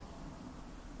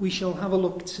We shall have a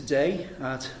look today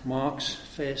at Mark's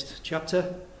first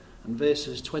chapter and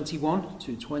verses 21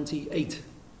 to 28.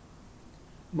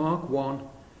 Mark 1,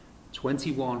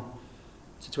 21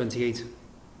 to 28.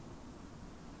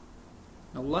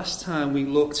 Now, last time we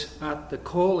looked at the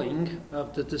calling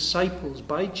of the disciples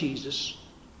by Jesus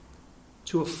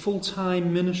to a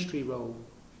full-time ministry role.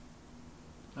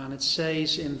 And it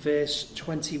says in verse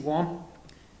 21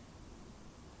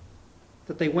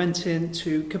 that they went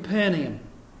into Capernaum.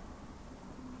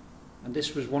 And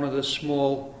this was one of the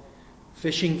small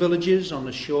fishing villages on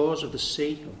the shores of the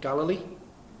Sea of Galilee.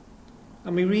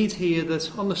 And we read here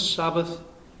that on the Sabbath,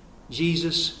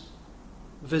 Jesus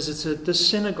visited the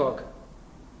synagogue.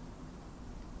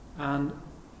 And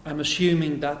I'm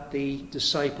assuming that the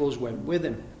disciples went with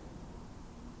him.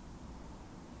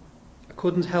 I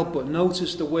couldn't help but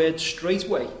notice the word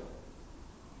straightway,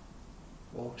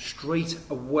 or straight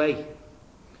away.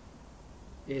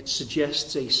 It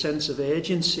suggests a sense of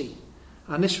urgency.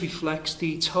 And this reflects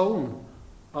the tone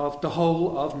of the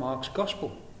whole of Mark's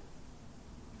Gospel.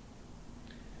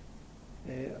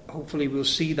 Hopefully we'll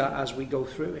see that as we go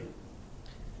through it.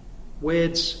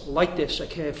 Words like this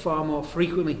occur far more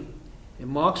frequently in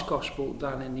Mark's Gospel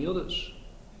than in the others.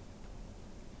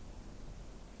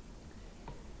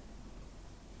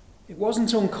 It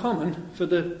wasn't uncommon for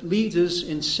the leaders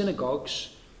in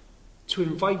synagogues to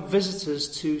invite visitors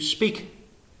to speak.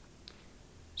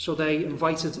 So they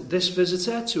invited this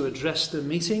visitor to address the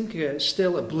meeting,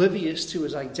 still oblivious to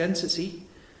his identity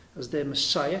as their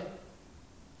Messiah.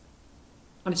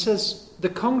 And it says the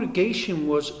congregation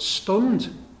was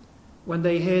stunned when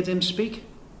they heard him speak.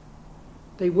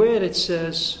 They were, it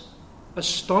says,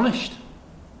 astonished.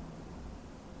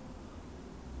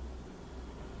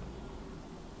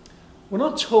 We're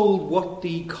not told what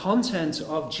the content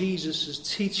of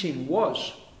Jesus' teaching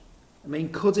was. I mean,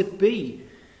 could it be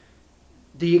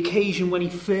the occasion when he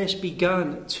first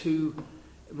began to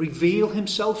reveal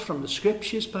himself from the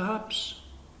scriptures, perhaps?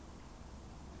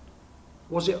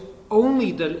 Was it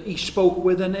only that he spoke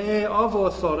with an air of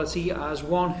authority as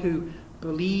one who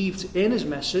believed in his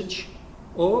message?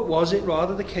 Or was it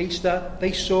rather the case that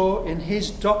they saw in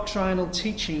his doctrinal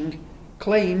teaching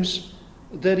claims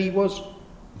that he was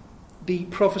the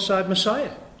prophesied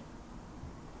Messiah?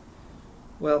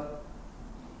 Well,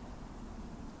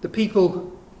 the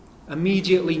people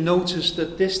immediately noticed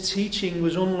that this teaching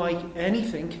was unlike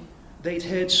anything they'd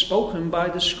heard spoken by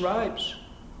the scribes.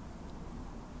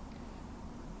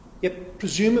 Yet,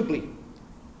 presumably,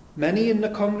 many in the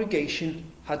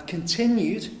congregation had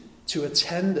continued to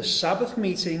attend the Sabbath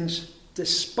meetings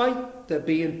despite there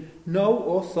being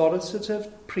no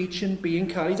authoritative preaching being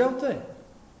carried out there.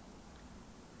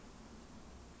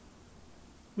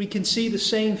 We can see the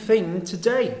same thing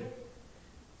today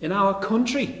in our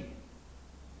country,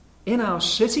 in our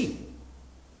city.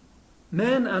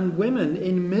 Men and women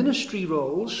in ministry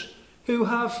roles who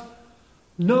have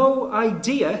no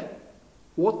idea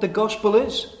what the gospel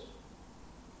is.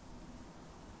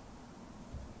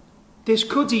 This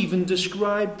could even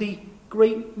describe the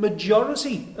great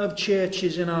majority of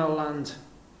churches in our land.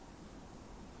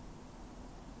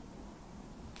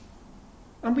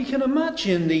 And we can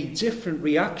imagine the different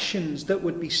reactions that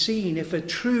would be seen if a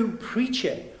true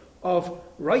preacher of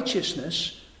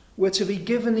righteousness were to be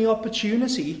given the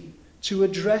opportunity to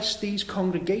address these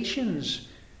congregations.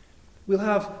 We'll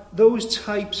have those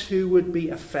types who would be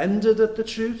offended at the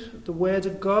truth of the word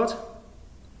of God.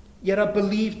 Yet I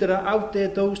believe there are out there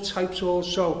those types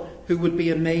also who would be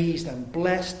amazed and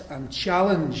blessed and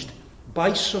challenged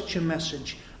by such a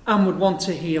message and would want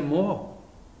to hear more.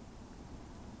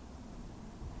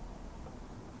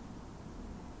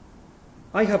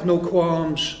 I have no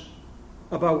qualms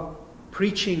about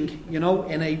preaching, in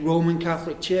a Roman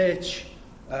Catholic church,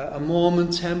 a Mormon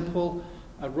temple,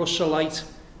 a Russellite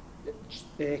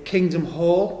Kingdom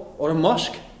Hall, or a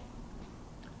mosque,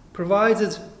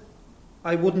 provided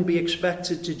I wouldn't be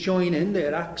expected to join in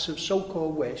their acts of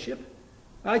so-called worship.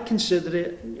 I consider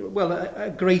it,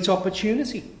 a great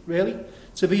opportunity, really,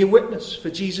 to be a witness for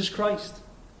Jesus Christ.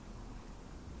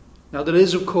 Now, there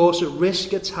is, of course, a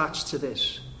risk attached to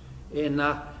this, in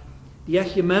that the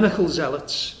ecumenical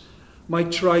zealots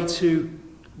might try to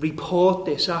report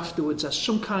this afterwards as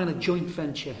some kind of joint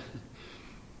venture.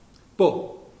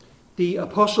 But the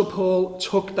Apostle Paul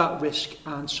took that risk,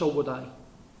 and so would I.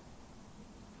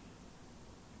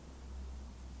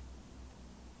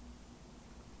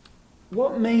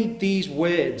 What made these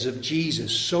words of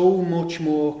Jesus so much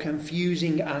more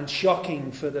confusing and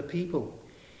shocking for the people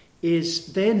is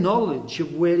their knowledge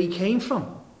of where he came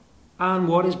from and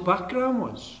what his background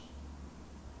was.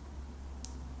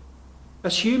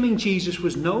 Assuming Jesus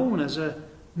was known as a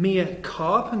mere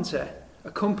carpenter,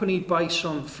 accompanied by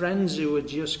some friends who were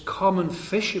just common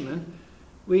fishermen,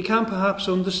 we can perhaps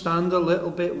understand a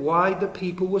little bit why the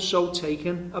people were so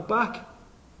taken aback.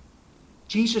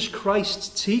 Jesus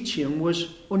Christ's teaching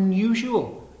was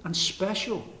unusual and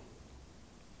special.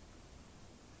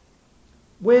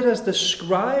 Whereas the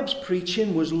scribes'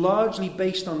 preaching was largely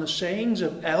based on the sayings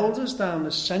of elders down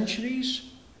the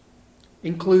centuries,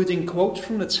 including quotes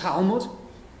from the Talmud,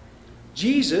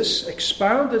 Jesus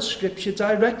expounded Scripture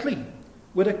directly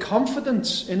with a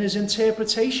confidence in his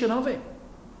interpretation of it.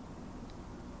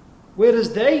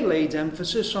 Whereas they laid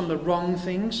emphasis on the wrong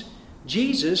things,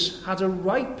 Jesus had a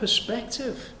right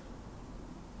perspective.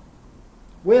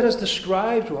 Whereas the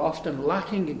scribes were often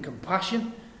lacking in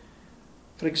compassion,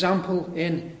 for example,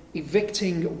 in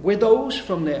evicting widows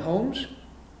from their homes,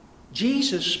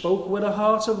 Jesus spoke with a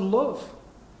heart of love.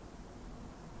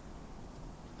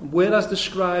 And whereas the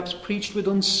scribes preached with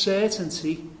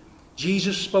uncertainty,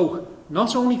 Jesus spoke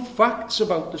not only facts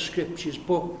about the Scriptures,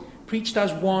 but preached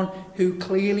as one who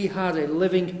clearly had a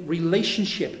living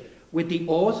relationship with the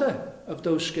author of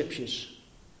those Scriptures.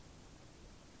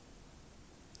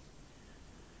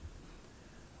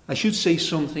 I should say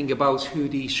something about who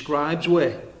these scribes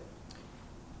were.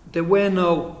 There were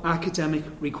no academic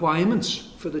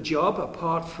requirements for the job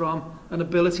apart from an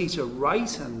ability to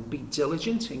write and be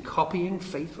diligent in copying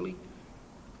faithfully.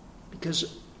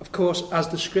 Because, of course, as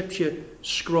the Scripture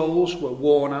scrolls were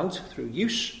worn out through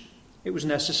use, it was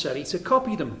necessary to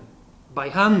copy them by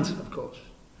hand, of course.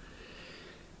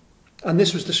 And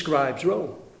this was the scribe's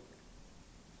role.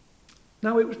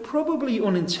 Now, it was probably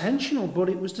unintentional, but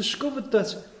it was discovered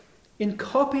that in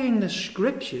copying the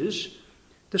Scriptures,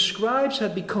 the scribes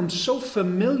had become so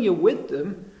familiar with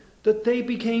them that they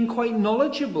became quite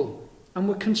knowledgeable and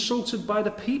were consulted by the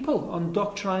people on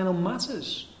doctrinal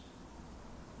matters.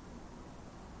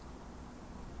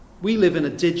 We live in a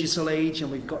digital age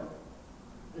and we've got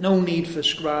no need for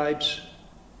scribes.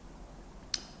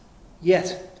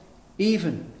 Yet,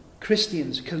 even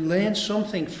Christians can learn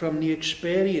something from the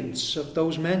experience of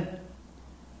those men.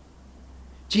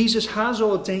 Jesus has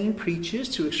ordained preachers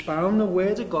to expound the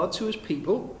word of God to his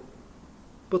people,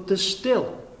 but there's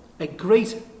still a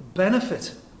great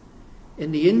benefit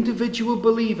in the individual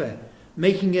believer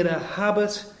making it a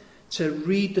habit to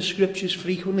read the Scriptures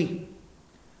frequently.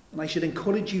 And I should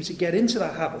encourage you to get into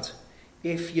that habit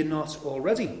if you're not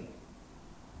already.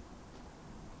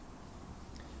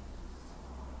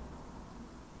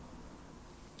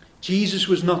 Jesus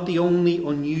was not the only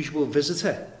unusual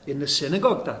visitor in the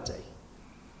synagogue that day.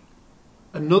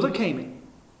 Another came in.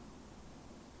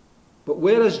 But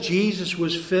whereas Jesus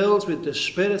was filled with the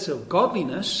spirit of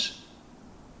godliness,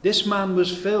 this man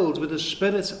was filled with the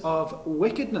spirit of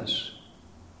wickedness.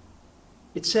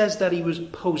 It says that he was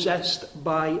possessed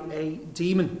by a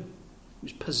demon. He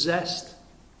was possessed.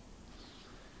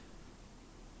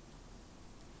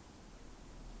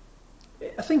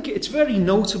 I think it's very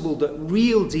notable that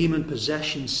real demon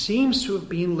possession seems to have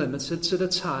been limited to the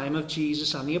time of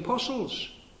Jesus and the apostles.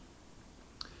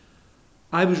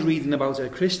 I was reading about a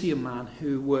Christian man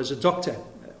who was a doctor,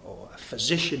 or a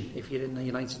physician if you're in the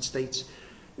United States,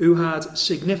 who had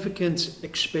significant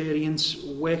experience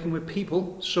working with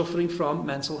people suffering from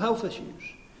mental health issues.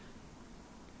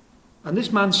 And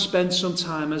this man spent some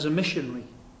time as a missionary.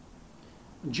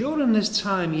 During this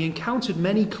time, he encountered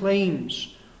many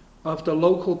claims of the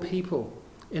local people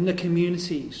in the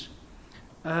communities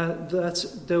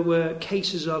that there were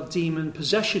cases of demon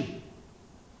possession.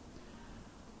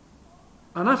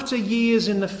 And after years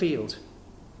in the field,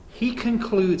 he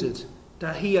concluded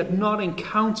that he had not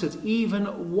encountered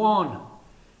even one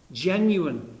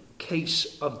genuine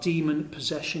case of demon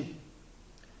possession.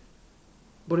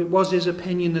 But it was his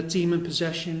opinion that demon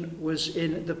possession was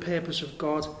in the purpose of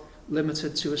God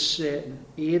limited to a certain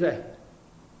era.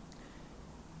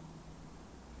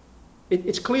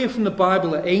 It's clear from the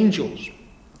Bible that angels,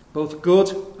 both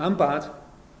good and bad,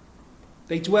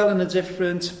 they dwell in a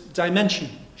different dimension,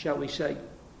 shall we say.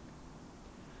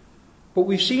 But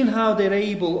we've seen how they're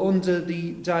able, under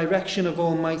the direction of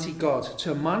Almighty God,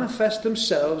 to manifest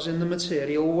themselves in the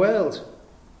material world.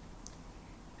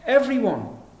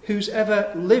 Everyone who's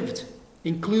ever lived,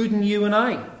 including you and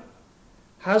I,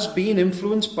 has been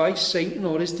influenced by Satan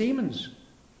or his demons.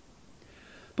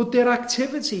 But their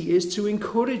activity is to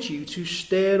encourage you to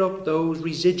stir up those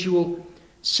residual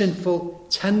sinful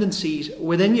tendencies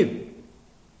within you.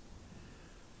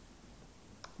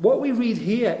 What we read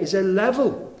here is a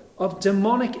level of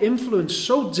demonic influence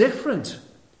so different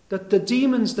that the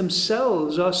demons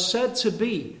themselves are said to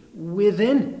be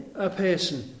within a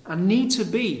person and need to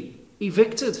be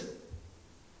evicted.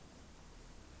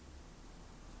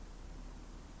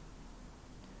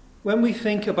 When we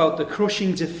think about the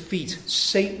crushing defeat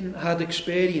Satan had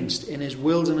experienced in his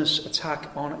wilderness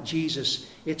attack on Jesus,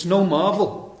 it's no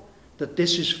marvel that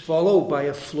this is followed by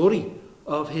a flurry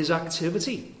of his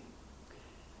activity.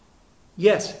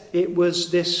 Yet it was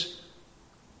this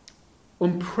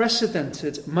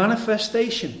unprecedented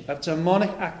manifestation of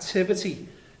demonic activity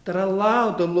that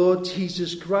allowed the Lord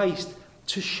Jesus Christ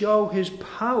to show his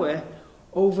power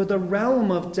over the realm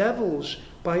of devils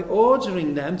by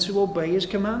ordering them to obey his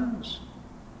commands.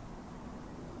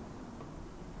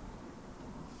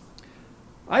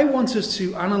 I want us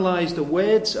to analyse the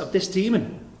words of this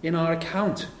demon in our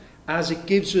account, as it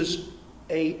gives us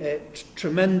a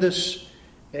tremendous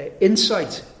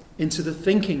insight into the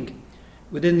thinking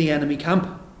within the enemy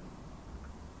camp.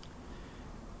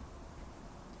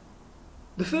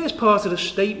 The first part of the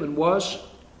statement was,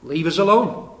 "Leave us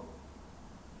alone.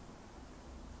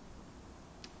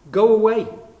 Go away.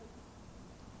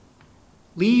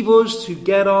 Leave us to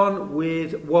get on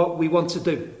with what we want to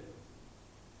do."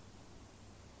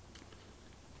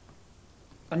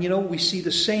 And we see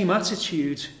the same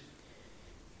attitude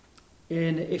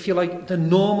in, if you like, the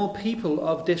normal people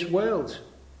of this world.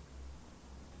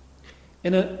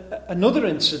 In another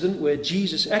incident where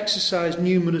Jesus exorcised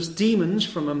numerous demons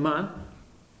from a man,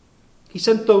 he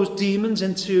sent those demons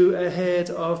into a herd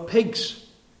of pigs.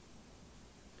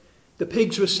 The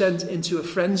pigs were sent into a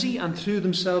frenzy and threw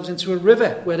themselves into a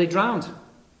river where they drowned.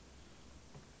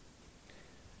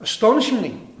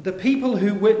 Astonishingly, the people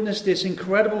who witnessed this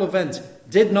incredible event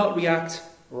did not react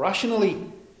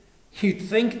rationally. You'd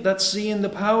think that seeing the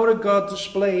power of God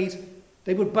displayed,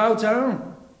 they would bow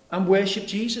down and worship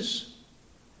Jesus.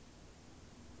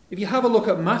 If you have a look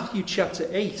at Matthew chapter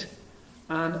 8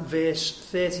 and verse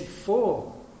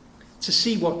 34 to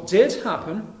see what did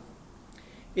happen,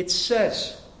 it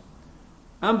says,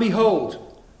 "And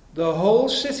behold, the whole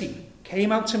city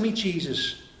came out to meet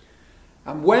Jesus.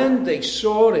 And when they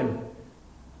saw him,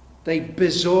 they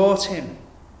besought him."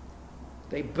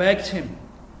 They begged him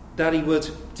that he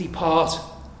would depart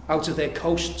out of their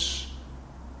coasts.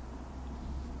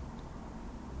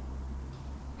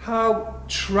 How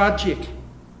tragic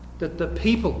that the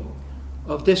people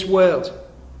of this world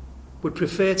would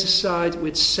prefer to side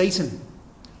with Satan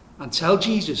and tell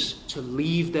Jesus to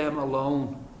leave them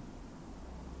alone.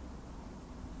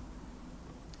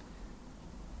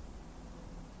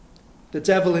 The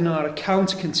devil in our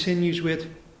account continues with,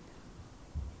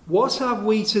 "What have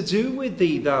we to do with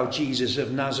thee, thou Jesus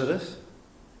of Nazareth?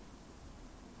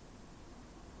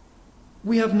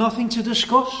 We have nothing to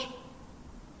discuss.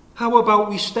 How about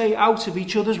we stay out of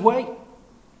each other's way?"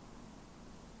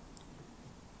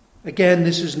 Again,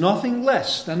 this is nothing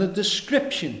less than a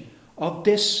description of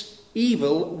this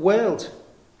evil world.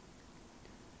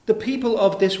 The people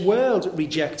of this world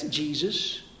reject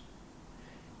Jesus.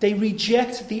 They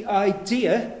reject the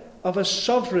idea of a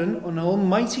sovereign and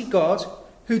almighty God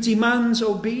who demands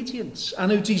obedience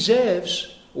and who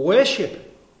deserves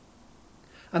worship.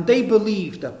 And they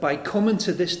believe that by coming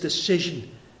to this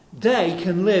decision, they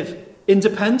can live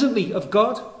independently of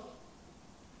God.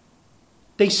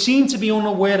 They seem to be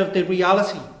unaware of the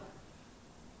reality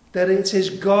that it is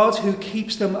God who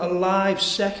keeps them alive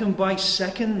second by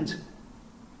second.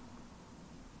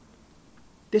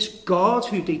 This God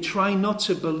who they try not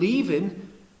to believe in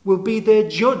will be their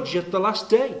judge at the last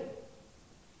day.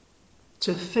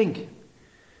 To think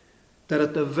that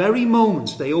at the very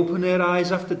moment they open their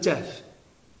eyes after death,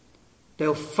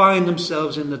 they'll find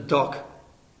themselves in the dock,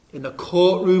 in the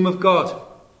courtroom of God,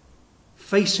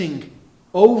 facing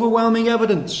overwhelming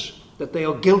evidence that they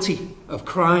are guilty of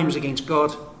crimes against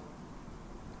God.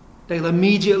 They'll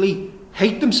immediately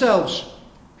hate themselves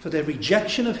for their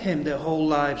rejection of him their whole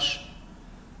lives.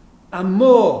 And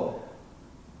more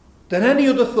than any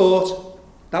other thought,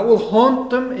 that will haunt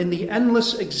them in the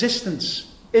endless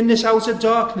existence in this outer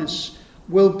darkness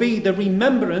will be the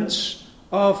remembrance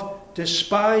of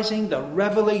despising the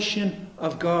revelation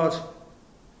of God.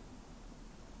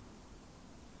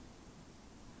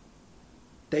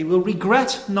 They will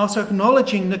regret not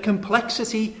acknowledging the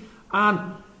complexity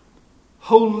and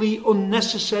wholly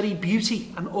unnecessary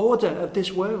beauty and order of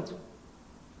this world.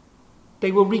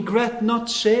 They will regret not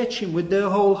searching with their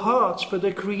whole hearts for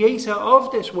the creator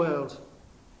of this world.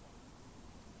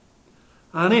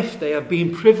 And if they have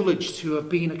been privileged to have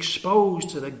been exposed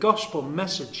to the gospel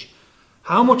message,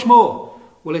 how much more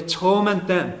will it torment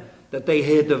them that they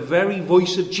heard the very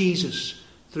voice of Jesus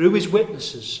through his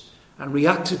witnesses and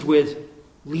reacted with,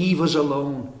 "Leave us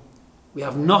alone. We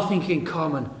have nothing in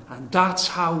common, and that's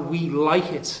how we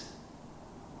like it."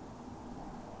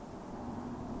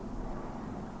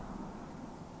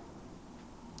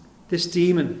 This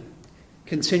demon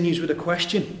continues with a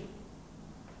question.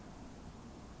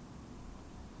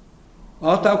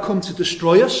 Art thou come to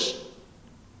destroy us?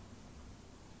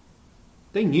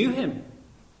 They knew him.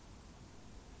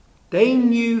 They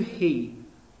knew he,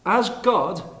 as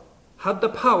God, had the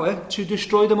power to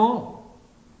destroy them all.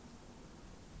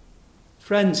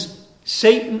 Friends,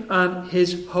 Satan and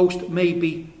his host may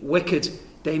be wicked.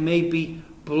 They may be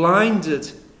blinded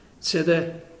to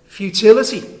the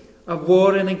futility of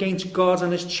warring against God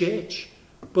and his church.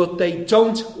 But they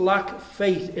don't lack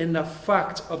faith in the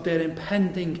fact of their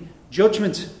impending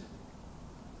judgment.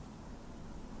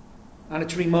 And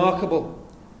it's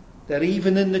remarkable that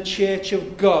even in the church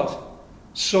of God,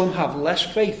 some have less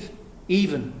faith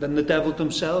even than the devil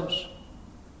themselves.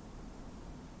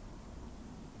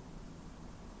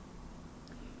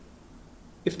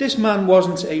 If this man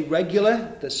wasn't a regular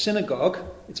at the synagogue,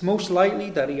 it's most likely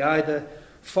that he either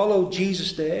followed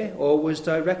Jesus there or was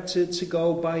directed to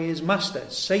go by his master,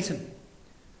 Satan,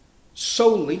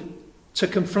 solely to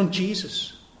confront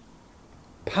Jesus,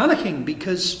 panicking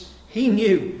because he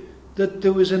knew that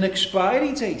there was an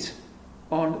expiry date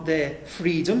on their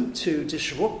freedom to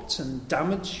disrupt and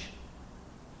damage.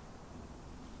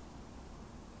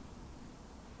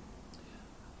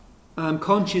 I'm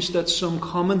conscious that some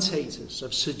commentators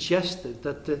have suggested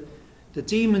that the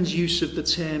demon's use of the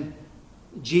term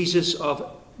Jesus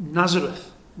of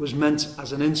Nazareth was meant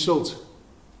as an insult.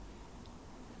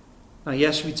 Now,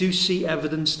 yes, we do see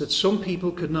evidence that some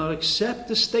people could not accept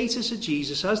the status of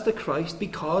Jesus as the Christ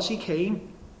because he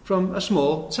came from a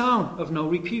small town of no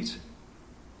repute.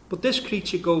 But this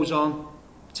creature goes on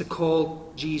to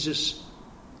call Jesus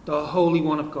the Holy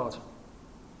One of God.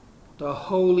 The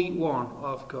Holy One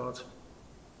of God.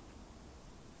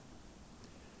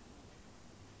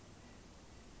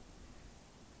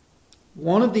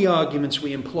 One of the arguments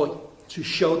we employ to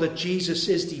show that Jesus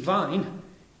is divine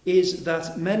is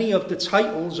that many of the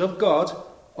titles of God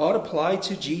are applied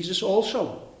to Jesus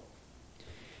also.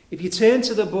 If you turn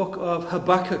to the book of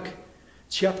Habakkuk,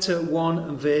 chapter 1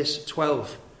 and verse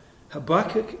 12,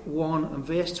 Habakkuk 1 and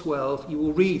verse 12, you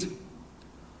will read,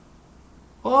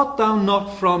 Art thou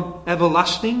not from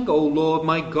everlasting, O Lord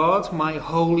my God, my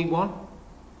Holy One?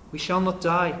 We shall not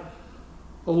die.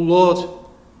 O Lord,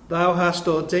 thou hast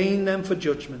ordained them for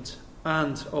judgment,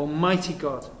 and, Almighty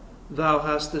God, thou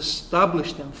hast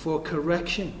established them for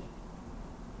correction.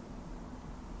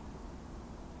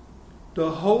 The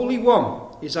Holy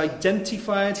One is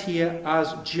identified here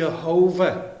as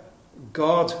Jehovah,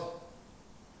 God.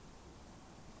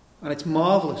 And it's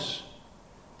marvellous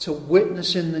to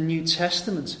witness in the New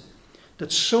Testament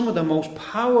that some of the most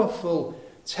powerful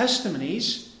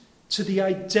testimonies to the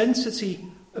identity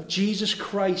of Jesus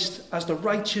Christ as the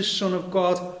righteous Son of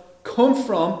God come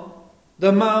from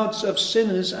the mouths of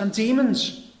sinners and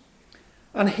demons.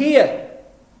 And here,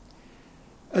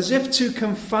 as if to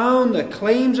confound the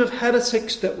claims of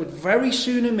heretics that would very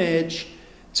soon emerge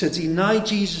to deny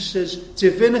Jesus'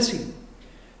 divinity,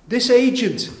 this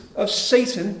agent of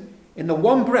Satan, in the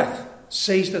one breath,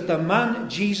 says that the man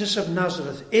Jesus of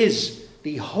Nazareth is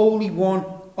the Holy One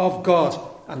of God,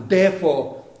 and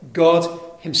therefore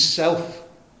God himself.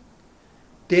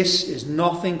 This is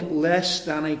nothing less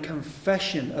than a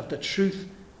confession of the truth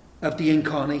of the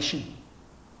incarnation.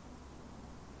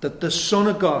 That the Son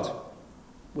of God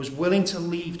was willing to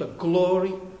leave the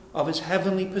glory of his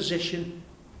heavenly position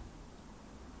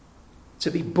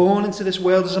to be born into this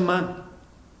world as a man.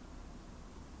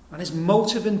 And his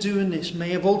motive in doing this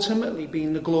may have ultimately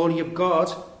been the glory of God,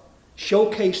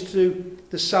 showcased through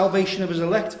the salvation of his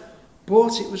elect,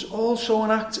 but it was also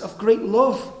an act of great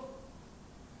love.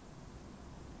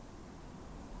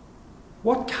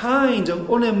 What kind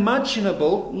of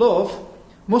unimaginable love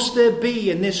must there be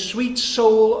in this sweet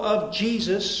soul of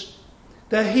Jesus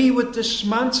that he would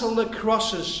dismantle the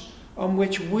crosses on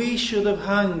which we should have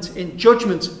hanged in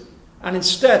judgment and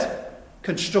instead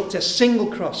construct a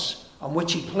single cross on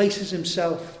which he places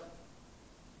himself?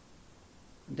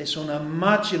 This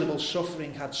unimaginable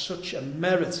suffering had such a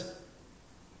merit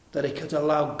that it could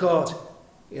allow God,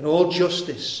 in all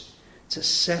justice, to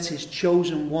set his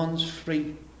chosen ones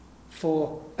free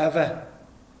forever.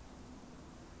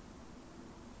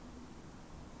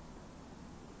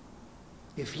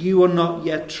 If you are not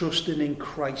yet trusting in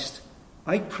Christ,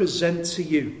 I present to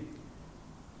you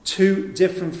two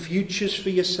different futures for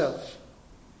yourself.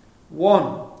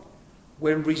 One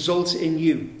will result in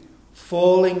you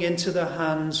falling into the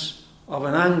hands of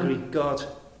an angry God.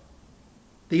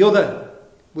 The other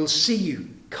will see you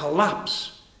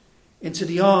collapse into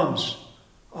the arms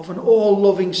of an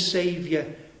all-loving Saviour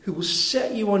who will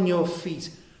set you on your feet,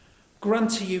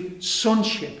 grant to you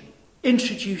sonship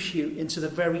introduce you into the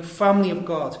very family of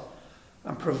God,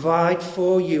 and provide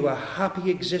for you a happy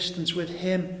existence with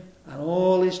him and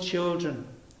all his children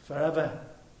forever.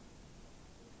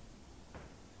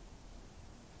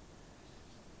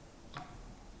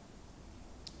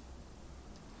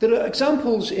 There are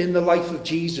examples in the life of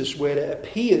Jesus where it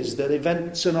appears that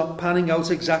events are not panning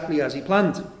out exactly as he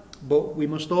planned. But we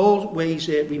must always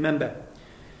remember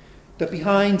that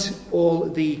behind all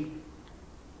the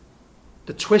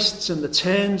twists and the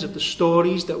turns of the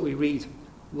stories that we read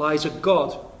lies a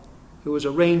God who has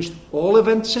arranged all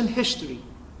events in history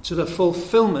to the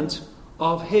fulfillment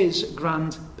of his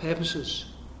grand purposes.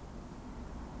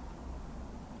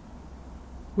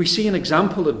 We see an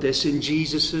example of this in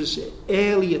Jesus'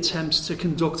 early attempts to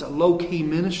conduct a low-key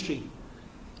ministry.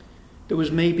 There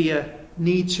was maybe a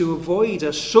need to avoid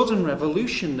a sudden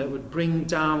revolution that would bring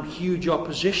down huge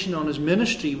opposition on his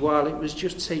ministry while it was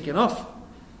just taking off.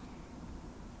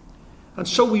 And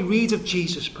so we read of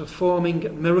Jesus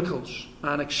performing miracles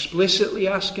and explicitly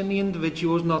asking the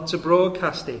individuals not to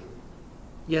broadcast it.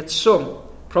 Yet some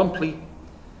promptly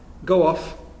go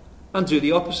off and do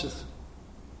the opposite.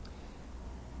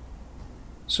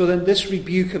 So then this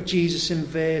rebuke of Jesus in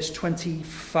verse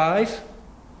 25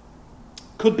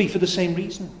 could be for the same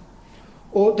reason.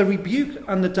 Or the rebuke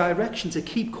and the direction to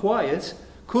keep quiet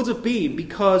could have been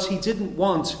because he didn't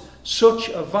want such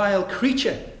a vile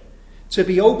creature to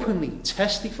be openly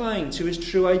testifying to his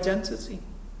true identity.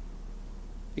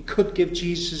 It could give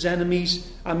Jesus'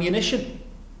 enemies ammunition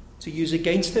to use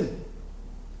against him.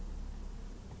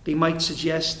 They might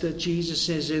suggest that Jesus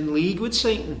is in league with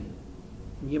Satan.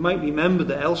 You might remember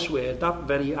that elsewhere that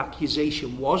very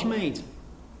accusation was made.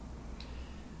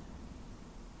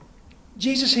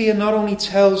 Jesus here not only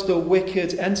tells the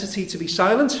wicked entity to be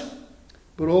silent,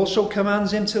 but also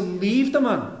commands him to leave the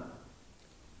man.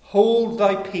 Hold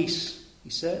thy peace,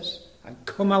 he says, and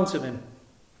come out of him.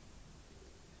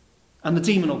 And the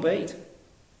demon obeyed.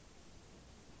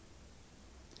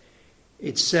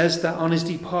 It says that on his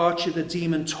departure, the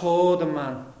demon tore the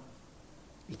man.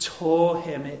 He tore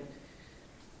him.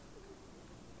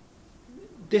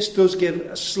 This does give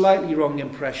a slightly wrong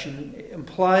impression. It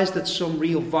implies that some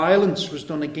real violence was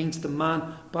done against the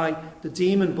man by the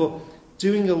demon, but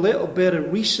doing a little bit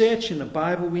of research in the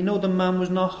Bible, we know the man was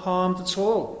not harmed at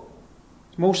all.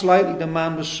 Most likely the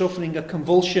man was suffering a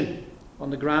convulsion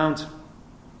on the ground.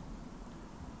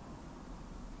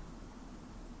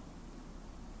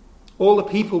 All the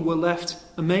people were left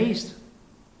amazed.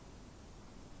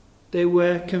 They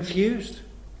were confused.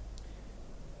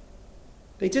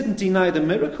 They didn't deny the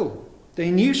miracle.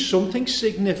 They knew something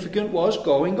significant was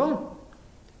going on,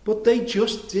 but they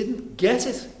just didn't get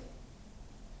it.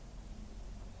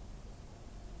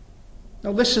 Now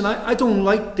listen, I don't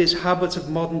like this habit of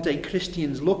modern day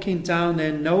Christians looking down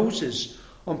their noses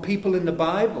on people in the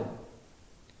Bible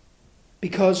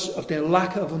because of their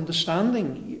lack of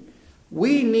understanding.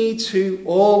 We need to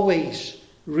always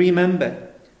remember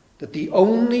that the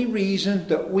only reason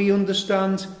that we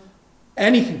understand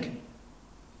anything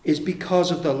is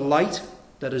because of the light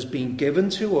that has been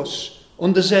given to us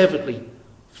undeservedly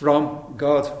from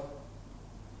God.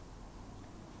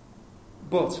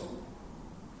 But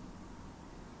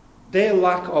their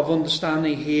lack of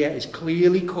understanding here is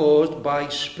clearly caused by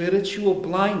spiritual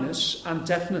blindness and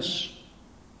deafness.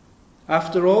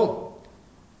 After all,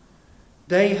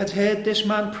 they had heard this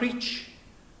man preach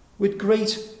with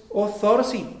great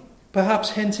authority, perhaps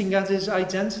hinting at his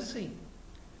identity.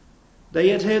 They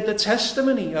had heard the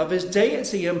testimony of his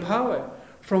deity and power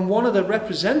from one of the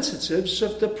representatives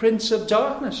of the Prince of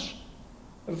Darkness,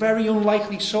 a very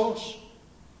unlikely source.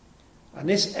 And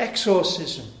this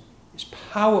exorcism is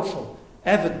powerful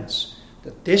evidence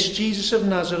that this Jesus of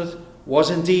Nazareth was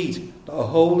indeed the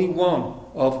Holy One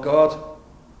of God.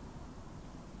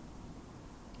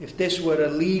 If this were a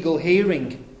legal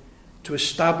hearing to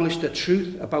establish the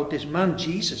truth about this man,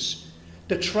 Jesus,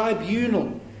 the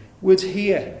tribunal would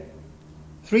hear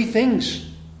three things.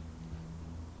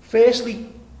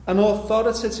 Firstly, an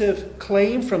authoritative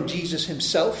claim from Jesus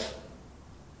himself.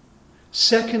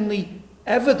 Secondly,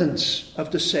 evidence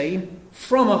of the same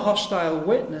from a hostile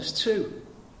witness too.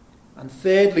 And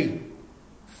thirdly,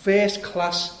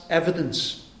 first-class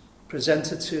evidence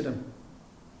presented to them.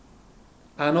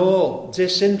 And all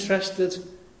disinterested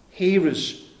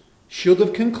hearers should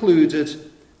have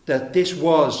concluded that this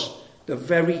was the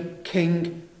very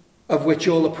king of which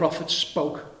all the prophets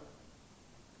spoke.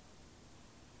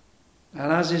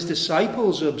 And as his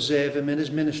disciples observe him in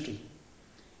his ministry,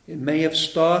 it may have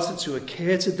started to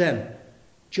occur to them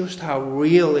just how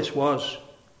real this was.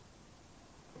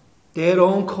 Their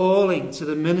own calling to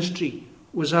the ministry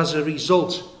was as a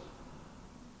result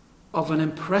of an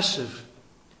impressive,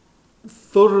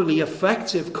 thoroughly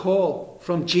effective call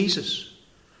from Jesus.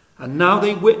 And now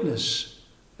they witness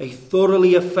a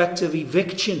thoroughly effective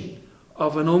eviction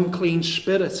of an unclean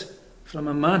spirit from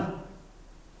a man.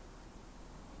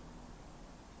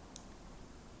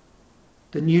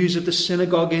 The news of the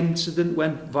synagogue incident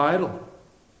went viral.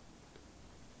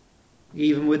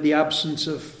 Even with the absence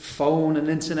of phone and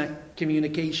internet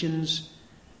communications,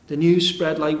 the news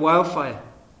spread like wildfire.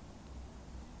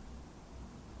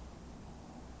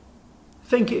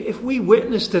 Think, if we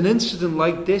witnessed an incident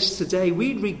like this today,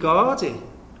 we'd regard it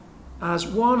as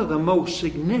one of the most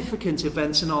significant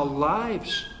events in our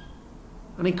lives.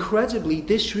 And incredibly,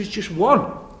 this was just one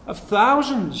of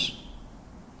thousands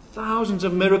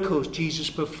of miracles Jesus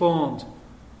performed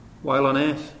while on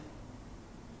earth.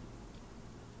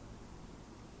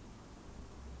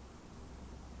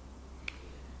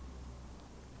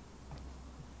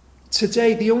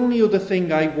 Today, the only other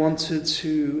thing I wanted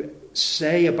to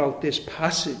say about this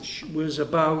passage was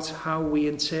about how we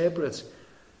interpret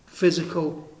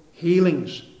physical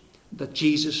healings that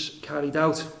Jesus carried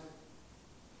out.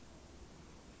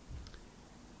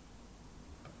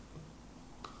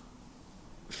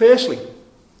 Firstly,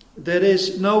 there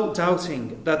is no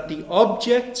doubting that the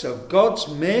object of God's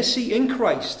mercy in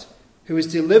Christ, who is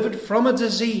delivered from a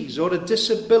disease or a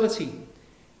disability,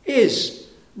 is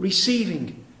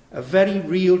receiving a very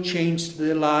real change to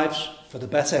their lives for the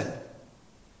better.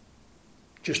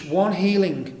 Just one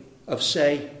healing of,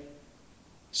 say,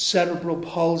 cerebral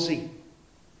palsy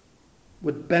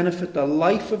would benefit the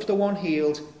life of the one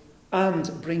healed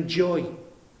and bring joy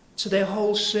to their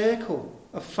whole circle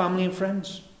of family and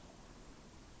friends.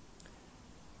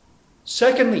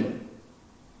 Secondly,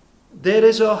 there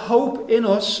is a hope in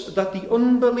us that the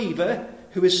unbeliever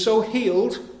who is so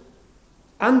healed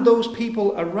and those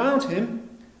people around him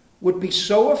would be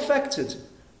so affected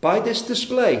by this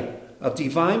display of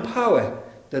divine power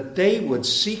that they would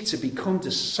seek to become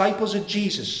disciples of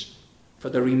Jesus for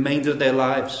the remainder of their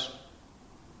lives.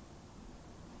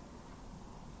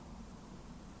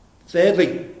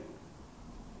 Thirdly,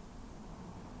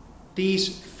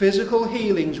 these physical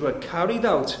healings were carried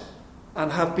out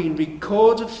and have been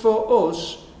recorded for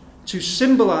us to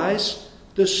symbolize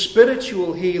the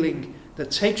spiritual healing that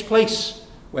takes place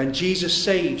when Jesus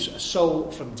saves a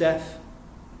soul from death.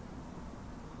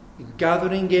 In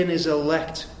gathering in his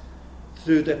elect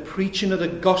through the preaching of the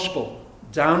gospel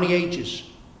down the ages,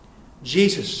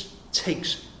 Jesus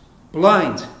takes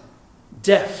blind,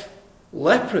 deaf,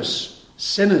 leprous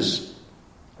sinners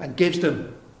and gives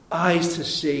them eyes to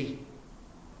see,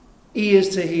 ears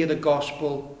to hear the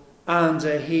gospel, and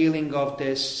a healing of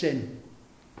their sin.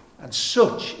 And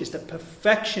such is the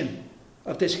perfection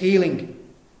of this healing,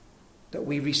 that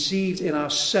we received in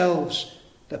ourselves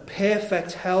the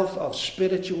perfect health of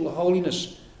spiritual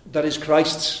holiness that is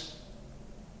Christ's.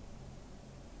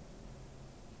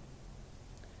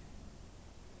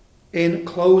 In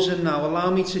closing now, allow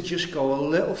me to just go a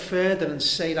little further and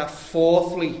say that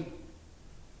fourthly,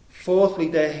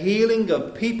 the healing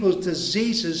of people's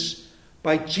diseases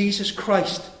by Jesus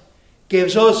Christ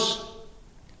gives us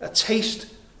a taste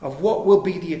of what will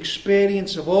be the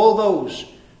experience of all those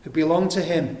who belong to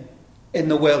him in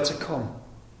the world to come.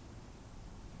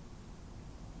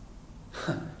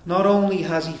 Not only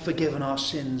has he forgiven our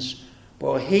sins,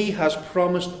 but he has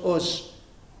promised us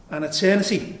an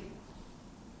eternity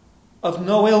of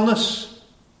no illness,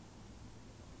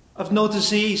 of no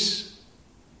disease,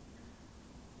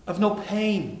 of no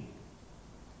pain,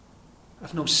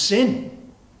 of no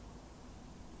sin,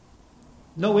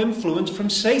 no influence from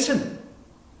Satan,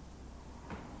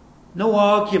 no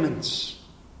arguments,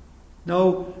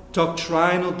 no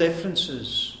doctrinal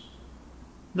differences,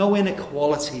 no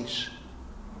inequalities,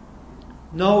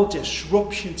 no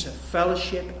disruption to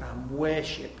fellowship and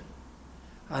worship,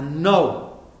 and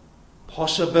no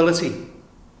possibility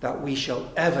that we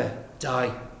shall ever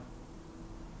die.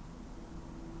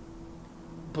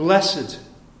 Blessed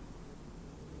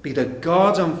be the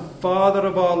God and Father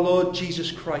of our Lord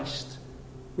Jesus Christ,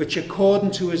 which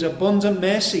according to his abundant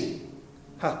mercy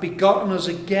hath begotten us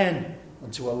again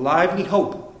unto a lively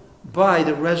hope by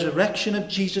the resurrection of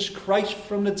Jesus Christ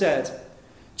from the dead,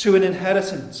 to an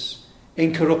inheritance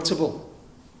incorruptible.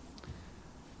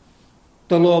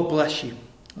 The Lord bless you.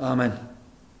 Amen.